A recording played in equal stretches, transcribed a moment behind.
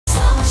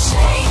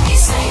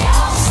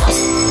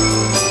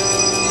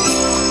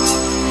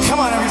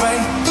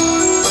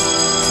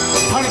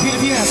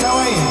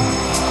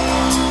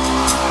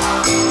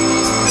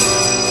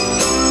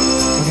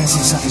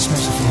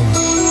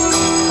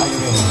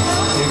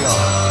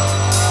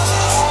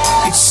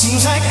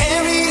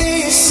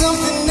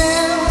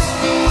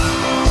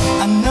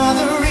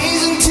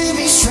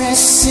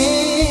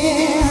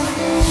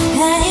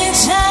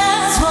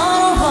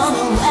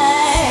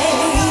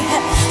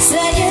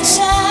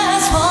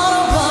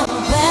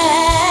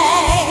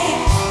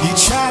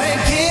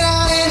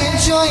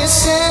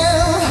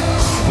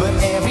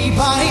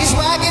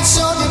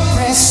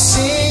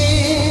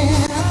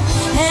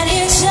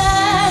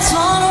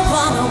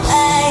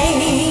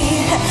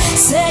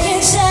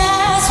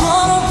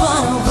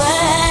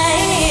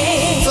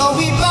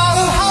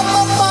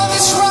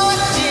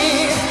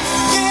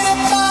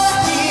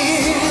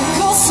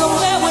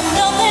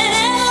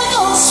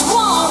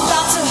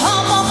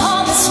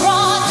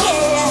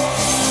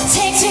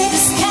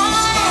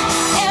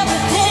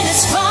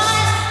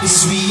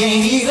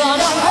ain't even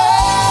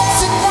hurt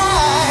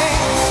tonight.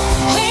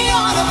 We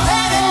on a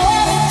planet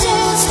where the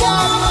dudes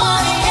got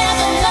money and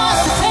they're not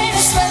afraid to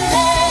spend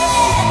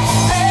it.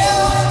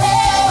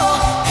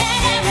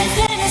 And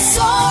everything is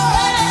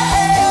alright.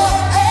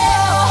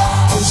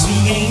 'Cause we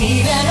ain't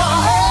even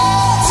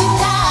hurt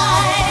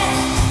tonight.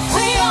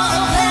 We on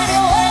a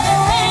planet where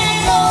there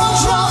ain't no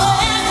drama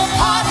and the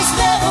party's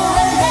never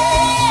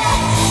ending.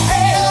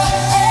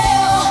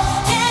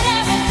 And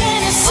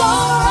everything is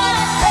alright.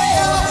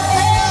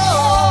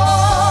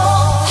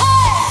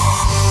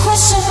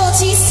 Question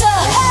Bautista.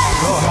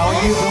 Oh, how are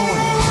you doing?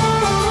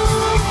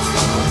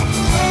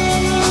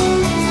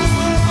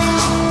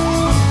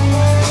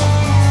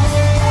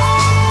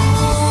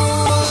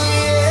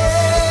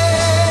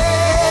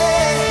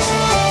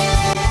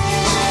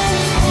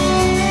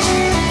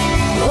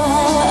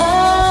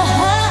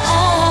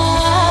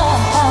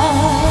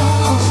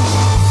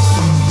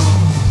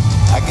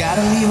 I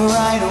gotta leave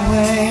right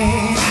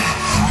away.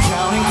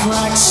 Counting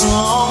cracks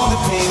along the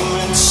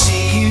pavement.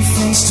 See you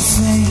face to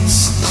face.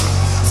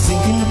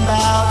 Thinking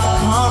about the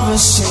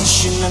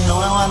conversation. I know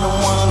I don't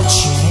want to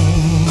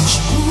change.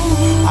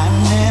 I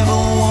never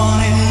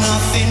wanted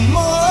nothing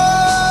more.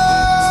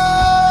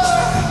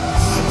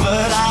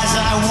 But as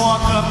I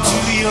walk up to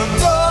your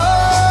door,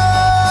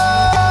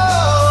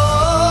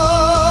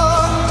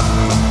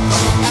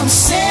 I'm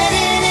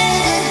standing in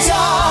the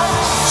dark.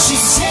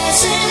 She's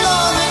dancing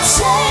on the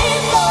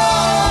table.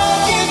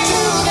 Looking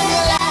through the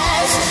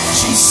glass.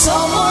 She's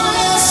someone